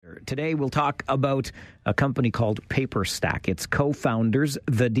Today we'll talk about a company called PaperStack. Its co-founders,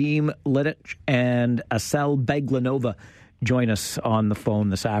 Vadim, Lidich, and Assel Beglinova, join us on the phone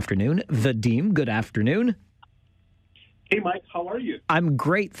this afternoon. Vadim, good afternoon. Hey, Mike, how are you? I'm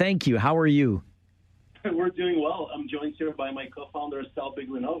great, thank you. How are you? We're doing well. I'm joined here by my co-founder, Assel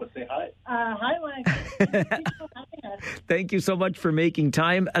Beglinova. Say hi. Hi, Mike. Thanks for having us. Thank you so much for making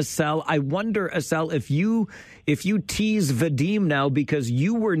time, Assel. I wonder, Assel, if you tease Vadim now because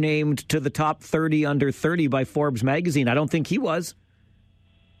you were named to the top 30 under 30 by Forbes magazine. I don't think he was.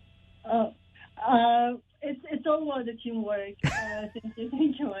 It's all about the teamwork.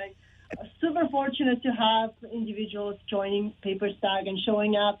 Thank you, Mike. Super fortunate to have individuals joining PaperStack and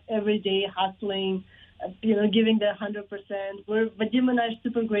showing up every day, hustling, giving their 100%. Vadim and I are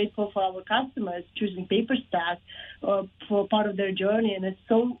super grateful for our customers choosing PaperStack for part of their journey, and it's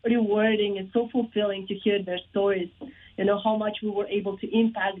so rewarding and so fulfilling to hear their stories. How much we were able to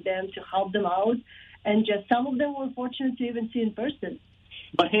impact them, to help them out, and just some of them were fortunate to even see in person.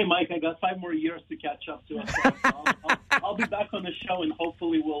 But hey, Mike, I got 5 more years to catch up to us. I'll be back on the show, and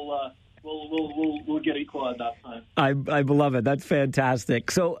hopefully we'll get equal at that time. I love it. That's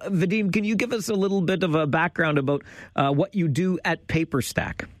fantastic. So, Vadim, can you give us a little bit of a background about what you do at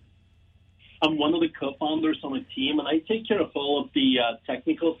PaperStack? I'm one of the co-founders on the team, and I take care of all of the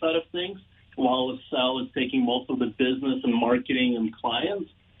technical side of things, while Assel is taking most of the business and marketing and clients.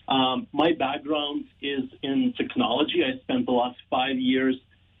 My background is in technology. I spent the last 5 years,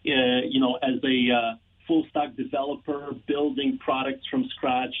 as a full-stack developer, building products from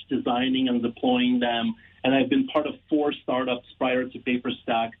scratch, designing and deploying them. And I've been part of 4 startups prior to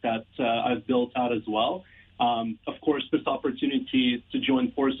PaperStack that I've built out as well. Of course, this opportunity to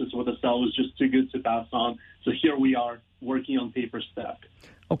join forces with Assel was just too good to pass on. So here we are working on PaperStack.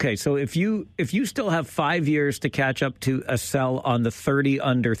 Okay, so if you still have 5 years to catch up to Assel on the 30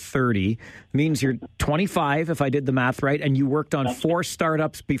 under 30, means you're 25, if I did the math right, and you worked on 4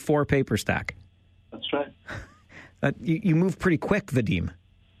 startups before PaperStack. That's right. You move pretty quick, Vadim.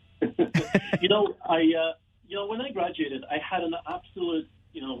 When I graduated, I had an absolute,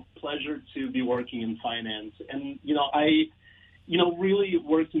 pleasure to be working in finance. And, I really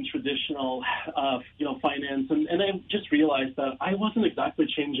worked in traditional, finance. And I just realized that I wasn't exactly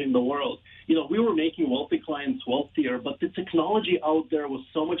changing the world. We were making wealthy clients wealthier, but the technology out there was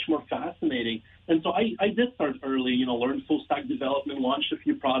so much more fascinating. And so I did start early, learned full stack development, launched a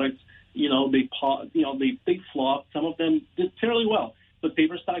few products. They flopped. Some of them did fairly well. But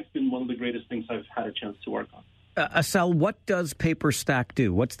PaperStack's been one of the greatest things I've had a chance to work on. Assel, what does PaperStack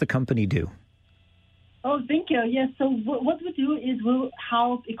do? What's the company do? Oh, thank you. Yes, so what we do is we'll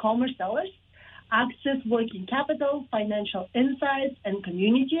help e-commerce sellers access working capital, financial insights, and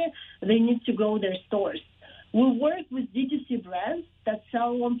community they need to grow their stores. We work with D2C brands that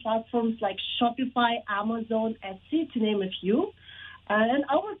sell on platforms like Shopify, Amazon, Etsy, to name a few. And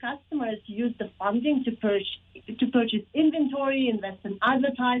our customers use the funding to purchase inventory, invest in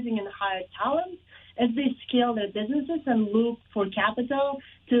advertising, and hire talent as they scale their businesses and look for capital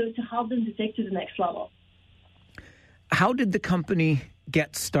to help them to take to the next level. How did the company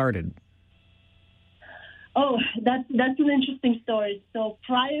get started? Oh, that's an interesting story. So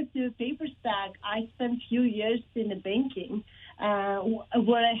prior to PaperStack, I spent a few years in the banking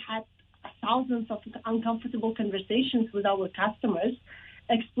where I had thousands of uncomfortable conversations with our customers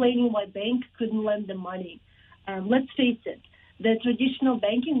explaining why banks couldn't lend them money. Let's face it, the traditional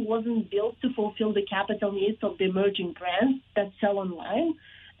banking wasn't built to fulfill the capital needs of the emerging brands that sell online.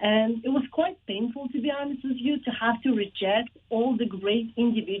 And it was quite painful, to be honest with you, to have to reject all the great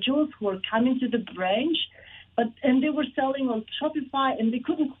individuals who were coming to the branch, and they were selling on Shopify, and they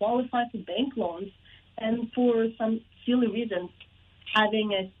couldn't qualify for bank loans. And for some silly reasons,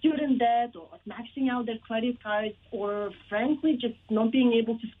 having a student debt or maxing out their credit cards, or frankly, just not being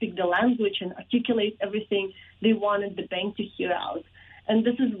able to speak the language and articulate everything they wanted the bank to hear out. And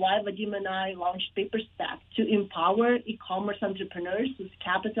this is why Vadim and I launched PaperStack, to empower e-commerce entrepreneurs with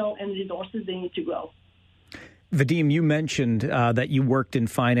capital and resources they need to grow. Vadim, you mentioned that you worked in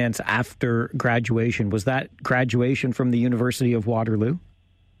finance after graduation. Was that graduation from the University of Waterloo?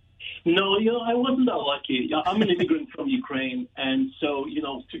 No, I wasn't that lucky. I'm an immigrant from Ukraine, and so,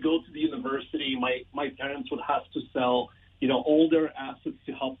 to go to the university, my parents would have to sell, all their assets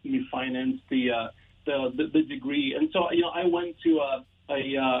to help me finance the degree. And so, I went to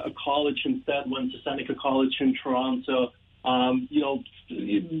a college instead, went to Seneca College in Toronto,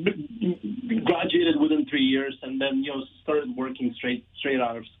 graduated within 3 years, and then, started working straight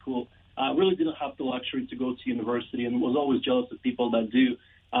out of school. Really didn't have the luxury to go to university and was always jealous of people that do.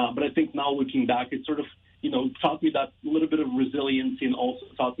 But I think now looking back, it sort of taught me that little bit of resiliency, and also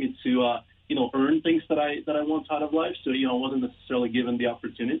taught me to earn things that I want out of life. So I wasn't necessarily given the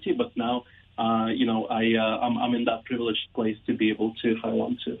opportunity, but now I'm in that privileged place to be able to if I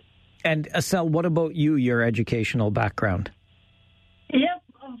want to. And Assel, what about you? Your educational background? Yeah,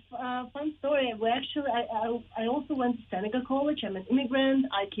 fun story. I also went to Seneca College. I'm an immigrant.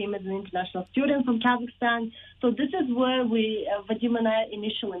 I came as an international student from Kazakhstan. So this is where Vadim and I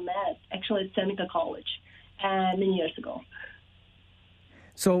initially met, actually at Seneca College many years ago.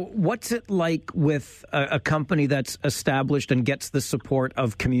 So what's it like with a company that's established and gets the support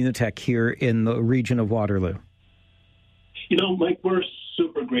of Communitech here in the region of Waterloo? Mike, we're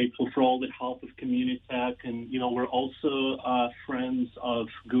super grateful for all the help of Communitech, and we're also friends of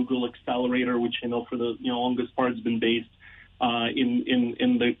Google Accelerator, which I know for the longest part has been based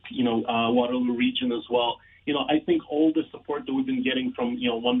in the Waterloo region as well. I think all the support that we've been getting from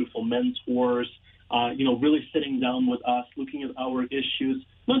wonderful mentors, really sitting down with us, looking at our issues,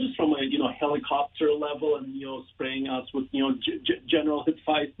 not just from a helicopter level and spraying us with general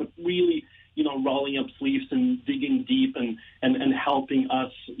advice, but really rolling up sleeves and digging deep and helping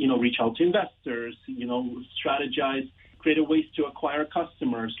us reach out to investors, strategize creative ways to acquire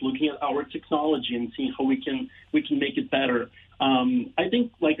customers, looking at our technology and seeing how we can make it better. I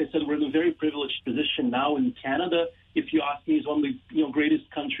think, like I said, we're in a very privileged position now in Canada. If you ask me, it's one of the greatest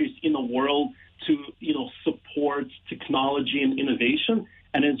countries in the world to support technology and innovation,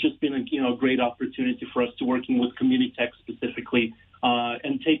 and it's just been a great opportunity for us to working with Communitech specifically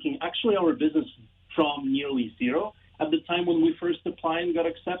and taking actually our business from nearly zero at the time when we first applied and got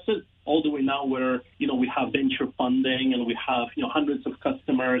accepted, all the way now where we have venture funding and we have hundreds of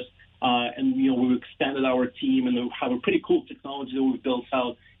customers, and we've expanded our team and we have a pretty cool technology that we've built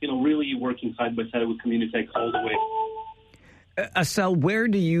out. Really working side by side with Communitech all the way. Assel, where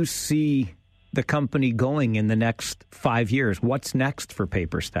do you see the company going in the next 5 years? What's next for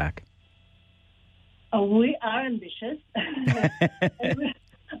PaperStack? We are ambitious.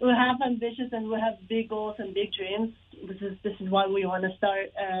 We have ambitious and we have big goals and big dreams. This is why we want to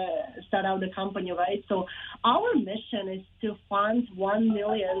start out the company, right? So our mission is to fund 1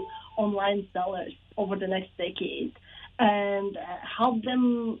 million online sellers over the next decade and help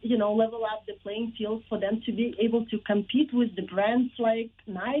them, level up the playing field for them to be able to compete with the brands like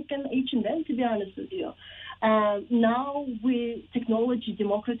Nike and H&M, to be honest with you. Now technology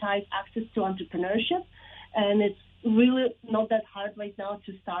democratize access to entrepreneurship, and it's really not that hard right now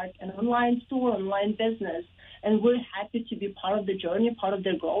to start an online store, online business. And we're happy to be part of the journey, part of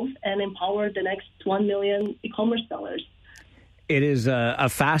their growth, and empower the next 1 million e-commerce sellers. It is a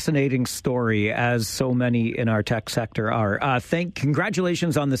fascinating story, as so many in our tech sector are.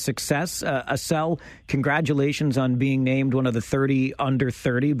 Congratulations on the success. Assel, congratulations on being named one of the 30 under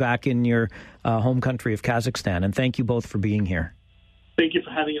 30 back in your home country of Kazakhstan. And thank you both for being here. Thank you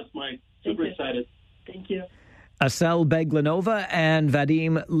for having us, Mike. Super excited. Thank you. Assel Beglinova and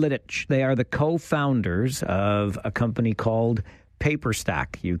Vadim Lidich. They are the co-founders of a company called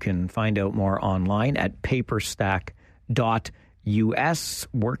PaperStack. You can find out more online at paperstack.us,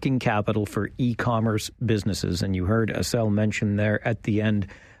 working capital for e-commerce businesses. And you heard Assel mention there at the end,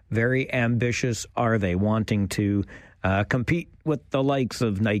 very ambitious are they, wanting to compete with the likes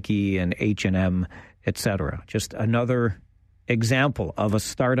of Nike and H&M, etc. Just another example of a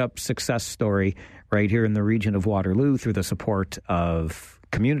startup success story right here in the region of Waterloo through the support of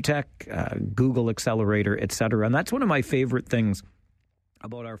Communitech, Google Accelerator, etc. And that's one of my favorite things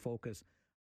about our focus